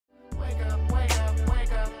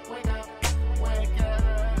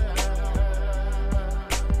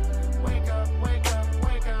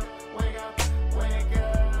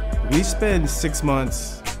We spend 6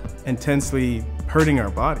 months intensely hurting our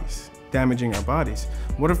bodies, damaging our bodies.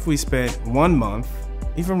 What if we spent 1 month,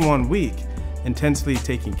 even 1 week, intensely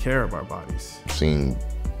taking care of our bodies? I've seen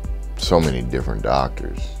so many different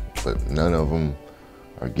doctors, but none of them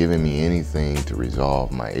are giving me anything to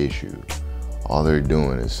resolve my issue. All they're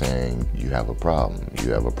doing is saying, you have a problem,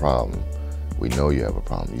 you have a problem. We know you have a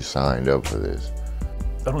problem, you signed up for this.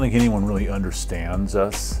 I don't think anyone really understands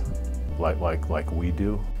us like we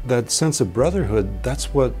do. That sense of brotherhood,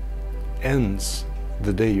 that's what ends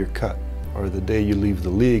the day you're cut or the day you leave the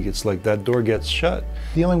league. It's like that door gets shut.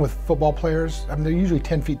 Dealing with football players, I mean, they're usually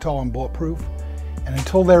 10 feet tall and bulletproof, and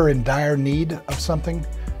until they're in dire need of something,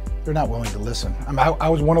 they're not willing to listen. I mean, I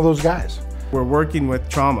was one of those guys. We're working with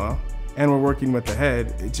trauma and we're working with the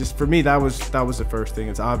head. It just, for me, that was the first thing.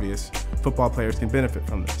 It's obvious football players can benefit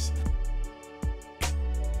from this.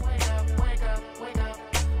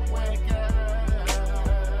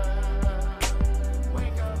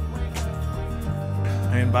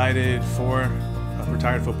 I invited 4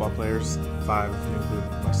 retired football players, 5 if you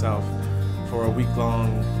include myself, for a week-long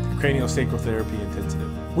craniosacral therapy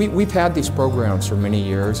intensive. We've had these programs for many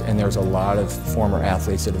years, and there's a lot of former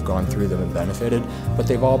athletes that have gone through them and benefited, but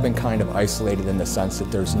they've all been kind of isolated in the sense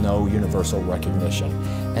that there's no universal recognition.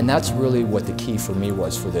 And that's really what the key for me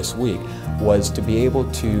was for this week, was to be able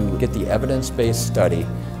to get the evidence-based study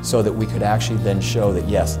so that we could actually then show that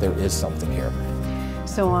yes, there is something here.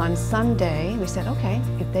 So on Sunday, we said, okay,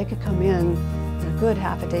 if they could come in a good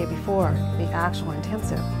half a day before the actual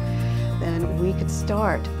intensive, then we could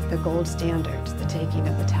start the gold standards, the taking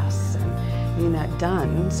of the tests, and getting that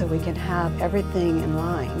done so we can have everything in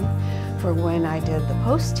line for when I did the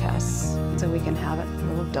post-tests, so we can have a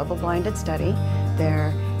little double-blinded study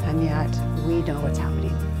there, and yet we know what's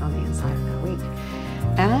happening on the inside of that week.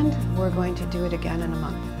 And we're going to do it again in a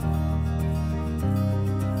month.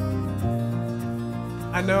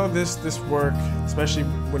 I know this work, especially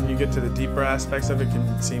when you get to the deeper aspects of it,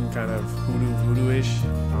 can seem kind of voodoo-ish.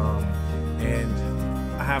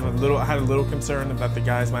 And I had a little concern that the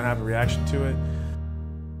guys might have a reaction to it.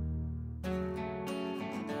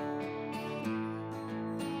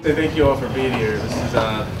 So thank you all for being here. This is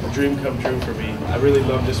a dream come true for me. I really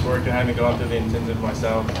love this work, and having gone through the intensive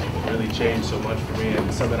myself, it really changed so much for me, and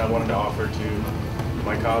it's something I wanted to offer to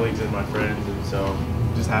my colleagues and my friends. And so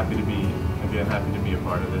I'm just happy to be a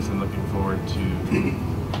part of this, and looking forward to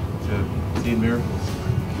seeing miracles.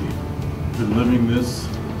 Been living this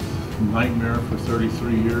nightmare for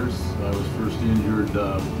 33 years. I was first injured with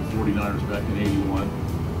the 49ers back in '81.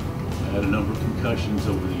 I had a number of concussions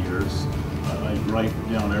over the years. I write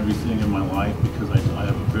down everything in my life because I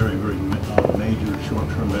have a very major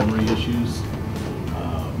short-term memory issues.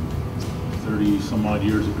 30 some odd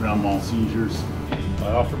years of grand mal seizures.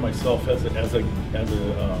 I offer myself as a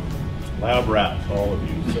lab rat to all of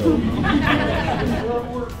you. So,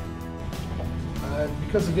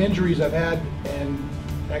 Because of injuries I've had and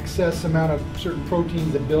excess amount of certain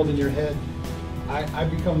proteins that build in your head, I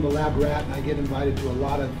become the lab rat, and I get invited to a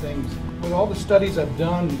lot of things. With all the studies I've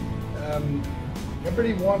done,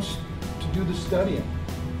 everybody wants to do the studying.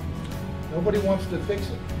 Nobody wants to fix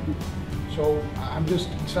it. So I'm just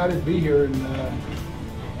excited to be here, and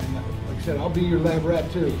like I said, I'll be your lab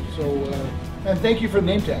rat too. So, and thank you for the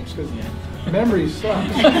name tags, because memories suck.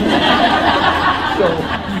 So,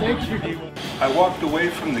 thank you. I walked away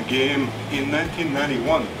from the game in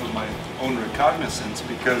 1991 of my own recognizance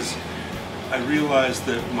because I realized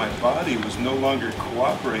that my body was no longer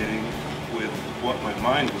cooperating with what my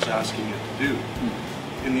mind was asking it to do.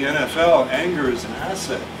 In the NFL, anger is an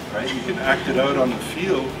asset, right? You can act it out on the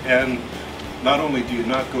field, and not only do you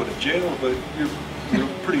not go to jail, but you're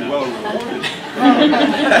pretty well rewarded.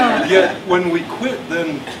 Yet when we quit,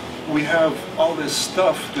 then we have all this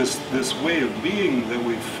stuff, this way of being that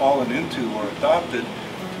we've fallen into or adopted,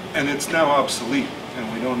 and it's now obsolete,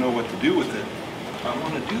 and we don't know what to do with it. I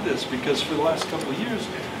want to do this because for the last couple of years,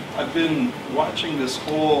 I've been watching this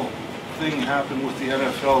whole thing happen with the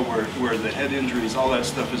NFL where the head injuries, all that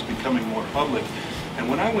stuff is becoming more public. And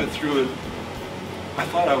when I went through it, I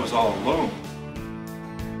thought I was all alone.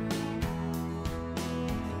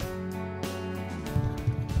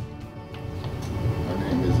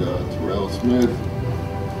 Smith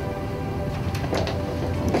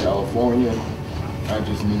from California. I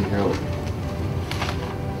just need help.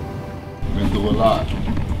 Been through a lot.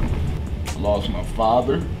 Lost my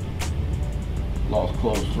father, lost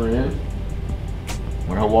close friends.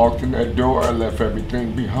 When I walked in that door, I left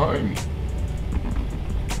everything behind me.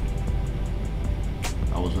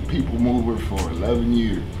 I was a people mover for 11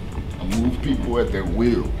 years. I moved people at their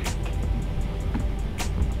will.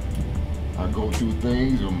 I go through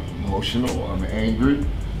things, emotional, I'm angry,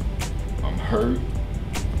 I'm hurt.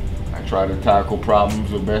 I try to tackle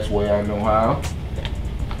problems the best way I know how.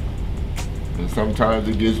 And sometimes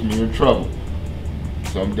it gets me in trouble.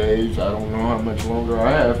 Some days I don't know how much longer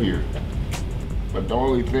I have here. But the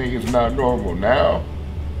only thing is not normal now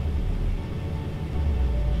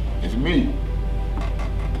is me.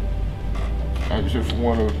 I just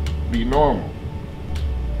want to be normal.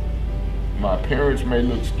 My parents may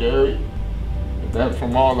look scary, but that's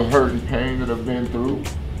from all the hurt and pain that I've been through.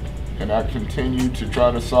 And I continue to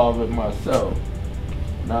try to solve it myself,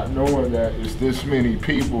 not knowing that it's this many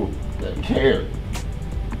people that care.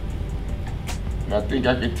 And I think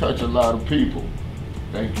I can touch a lot of people.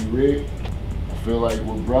 Thank you, Rick. I feel like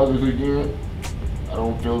we're brothers again. I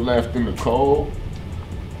don't feel left in the cold.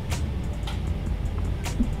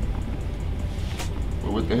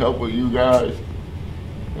 But with the help of you guys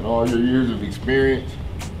and all your years of experience,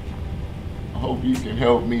 I hope you can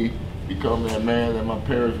help me become that man that my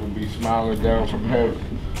parents would be smiling down from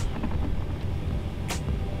heaven.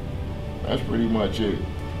 That's pretty much it.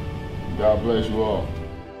 God bless you all.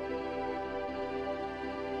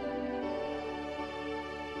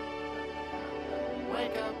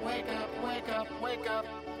 Wake up, wake up, wake up, wake up,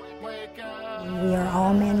 wake up. We are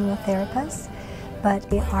all manual therapists, but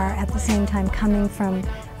we are at the same time coming from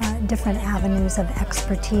different avenues of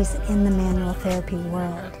expertise in the manual therapy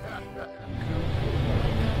world.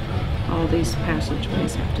 All these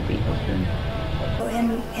passageways have to be open.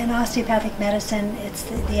 In osteopathic medicine, it's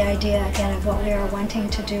the idea, again, of what we are wanting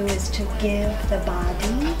to do is to give the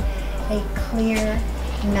body a clear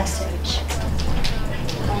message.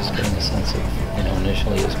 Just getting a sense of,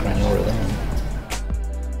 initially it was granular then.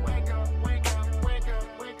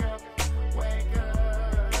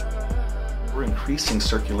 We're increasing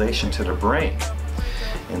circulation to the brain.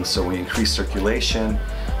 And so we increase circulation,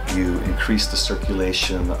 you increase the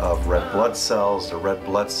circulation of red blood cells. The red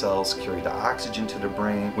blood cells carry the oxygen to the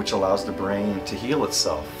brain, which allows the brain to heal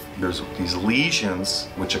itself. There's these lesions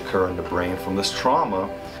which occur in the brain from this trauma.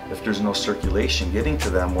 If there's no circulation getting to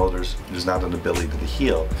them, well, there's not an ability to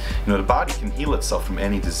heal. The body can heal itself from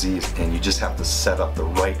any disease, and you just have to set up the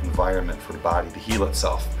right environment for the body to heal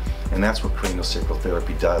itself. And that's what craniosacral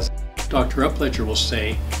therapy does. Dr. Upledger will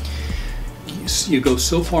say, you go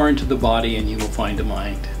so far into the body and you will find a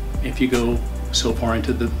mind. If you go so far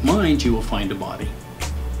into the mind, you will find a body.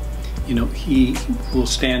 He will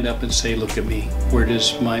stand up and say, look at me. Where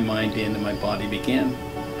does my mind end and my body begin?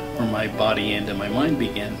 Or my body end and my mind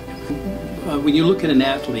begin? When you look at an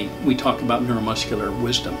athlete, we talk about neuromuscular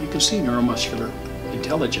wisdom. You can see neuromuscular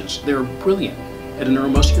intelligence. They're brilliant at a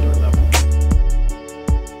neuromuscular level.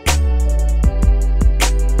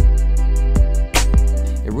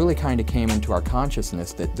 It really kind of came into our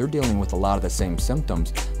consciousness that they're dealing with a lot of the same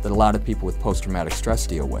symptoms that a lot of people with post-traumatic stress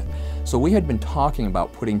deal with. So we had been talking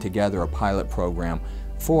about putting together a pilot program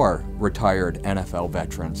for retired NFL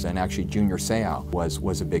veterans, and actually Junior Seau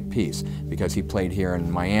was a big piece because he played here in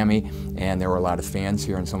Miami, and there were a lot of fans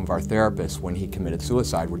here, and some of our therapists, when he committed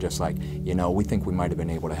suicide, were just like, we think we might have been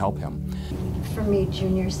able to help him. For me,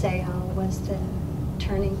 Junior Seau was the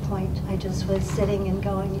turning point. I just was sitting and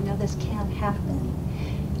going, this can't happen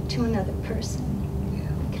to another person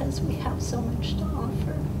because we have so much to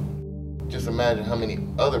offer. Just imagine how many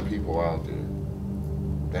other people are out there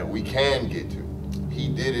that we can get to. He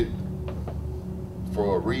did it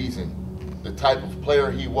for a reason. The type of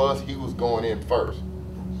player he was going in first.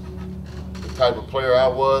 The type of player I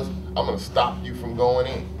was, I'm gonna stop you from going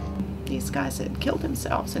in. These guys had killed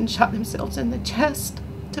themselves and shot themselves in the chest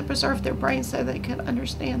to preserve their brains so they could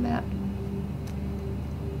understand that.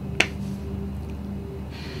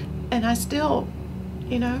 And I still,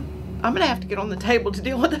 I'm gonna have to get on the table to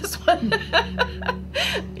deal with this one.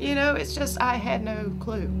 It's just, I had no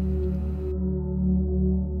clue.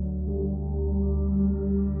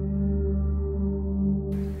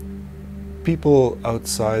 People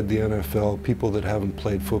outside the NFL, people that haven't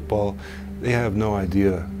played football, they have no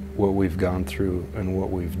idea what we've gone through and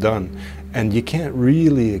what we've done. And you can't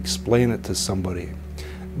really explain it to somebody.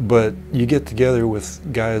 But you get together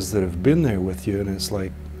with guys that have been there with you, and it's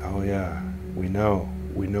like, oh yeah, we know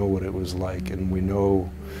what it was like, and we know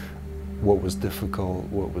what was difficult,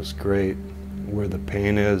 what was great, where the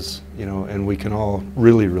pain is, and we can all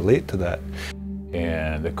really relate to that.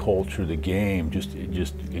 And the culture of the game just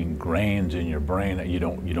ingrains in your brain that you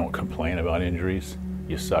don't complain about injuries.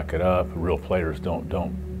 You suck it up. Real players don't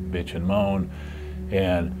bitch and moan,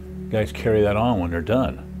 and guys carry that on when they're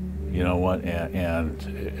done. You know what? And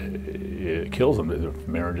it kills them. Their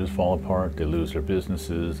marriages fall apart. They lose their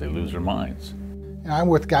businesses. They lose their minds. And I'm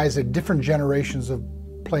with guys at different generations of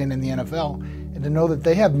playing in the NFL, and and to know that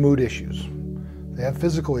they have mood issues, they have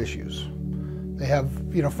physical issues, they have,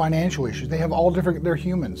 you know, financial issues, they have all different, they're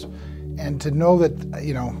humans. And to know that,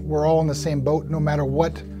 you know, we're all in the same boat no matter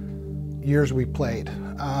what years we played.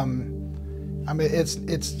 I mean,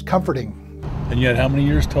 it's comforting. And you had how many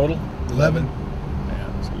years total? 11.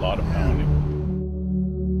 Man, that's a lot of pounding.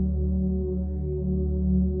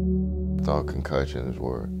 I thought concussions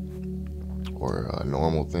were a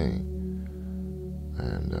normal thing.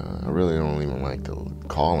 And I really don't even like to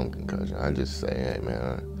call them concussion. I just say, hey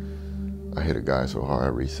man, I hit a guy so hard I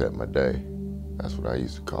reset my day. That's what I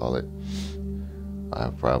used to call it. I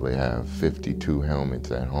probably have 52 helmets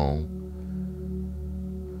at home.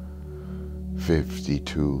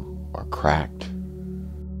 52 are cracked.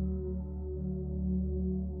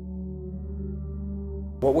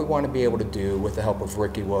 What we want to be able to do with the help of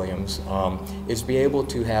Ricky Williams is be able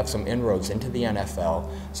to have some inroads into the NFL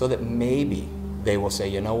so that maybe they will say,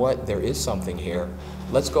 you know what, there is something here.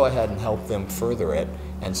 Let's go ahead and help them further it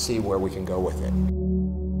and see where we can go with it.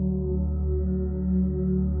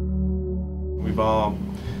 We've all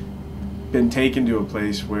been taken to a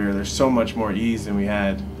place where there's so much more ease than we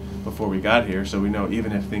had before we got here, so we know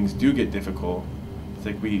even if things do get difficult, it's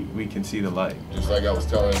like we can see the light. Just like I was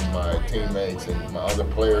telling my teammates and my other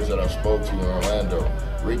players that I spoke to in Orlando,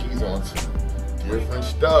 Ricky's on some different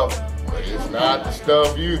stuff, but it's not the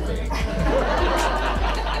stuff you think.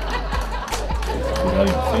 Without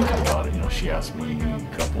even thinking about it, you know, she asked me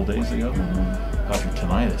a couple days ago, how's your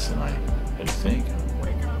tinnitus? And I had to think,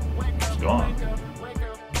 it's gone.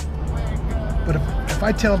 But if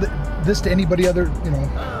I tell this to anybody other, you know,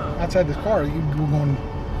 outside this car, you'd go going,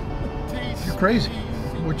 you're crazy,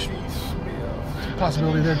 which is a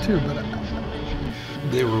possibility there too. But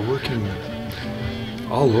they were working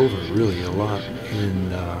all over, really, a lot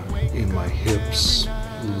in my hips,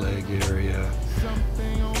 leg area,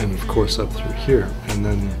 and of course up through here. And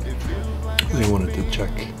then they wanted to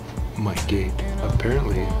check my gait.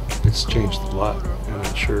 Apparently, it's changed a lot, and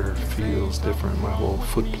it sure feels different. My whole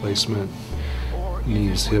foot placement,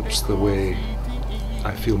 knees, hips, the way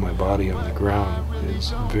I feel my body on the ground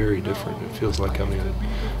is very different. It feels like I'm in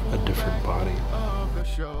a different body.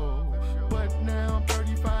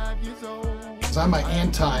 I'm an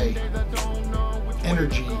anti-energy,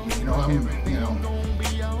 you know,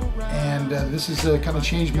 and this has kind of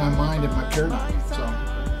changed my mind and my paradigm. So,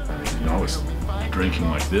 you know, I was drinking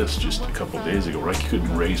like this just a couple of days ago, right? I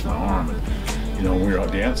couldn't raise my arm, and you know, when we were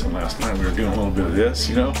out dancing last night, we were doing a little bit of this,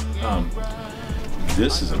 you know.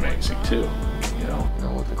 This is amazing too, you know. You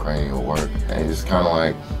know, with the cranial work, and it's kind of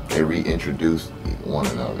like they reintroduced one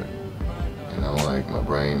another. You know, like my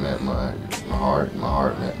brain met my heart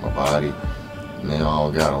met my body, and they all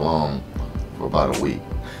got along for about a week.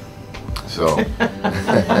 So.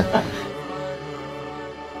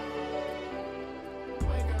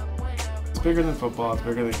 It's bigger than football, it's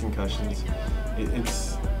bigger than concussions.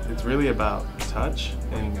 It's really about touch,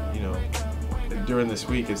 and you know, during this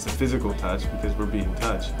week it's the physical touch because we're being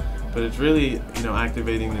touched. But it's really, you know,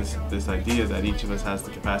 activating this idea that each of us has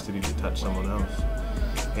the capacity to touch someone else.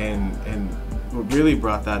 And what really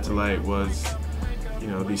brought that to light was, you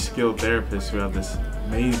know, these skilled therapists who have this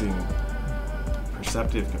amazing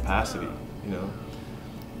perceptive capacity, you know,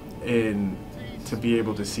 and to be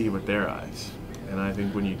able to see with their eyes. And I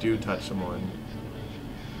think when you do touch someone,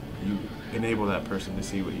 you enable that person to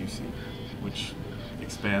see what you see, which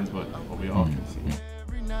expands what we all can see.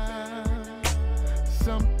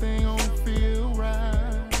 Something don't feel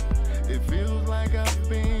right. It feels like I've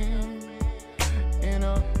been in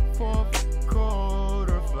a fourth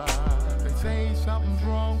quarter fly. They say something's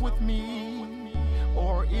wrong with me,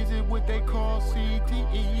 or is it what they call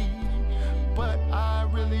CTE? But I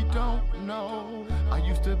really don't know. I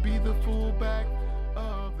used to be the fullback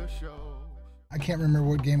of the show. I can't remember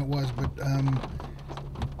what game it was, but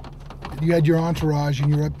you had your entourage and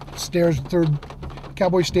you're upstairs, third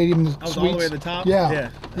Cowboy Stadium. I was all the way at the top? Yeah.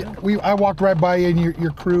 I walked right by you and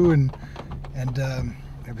your crew, and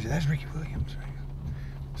everybody said, that's Ricky Williams.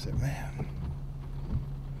 I said, man,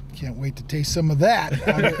 can't wait to taste some of that.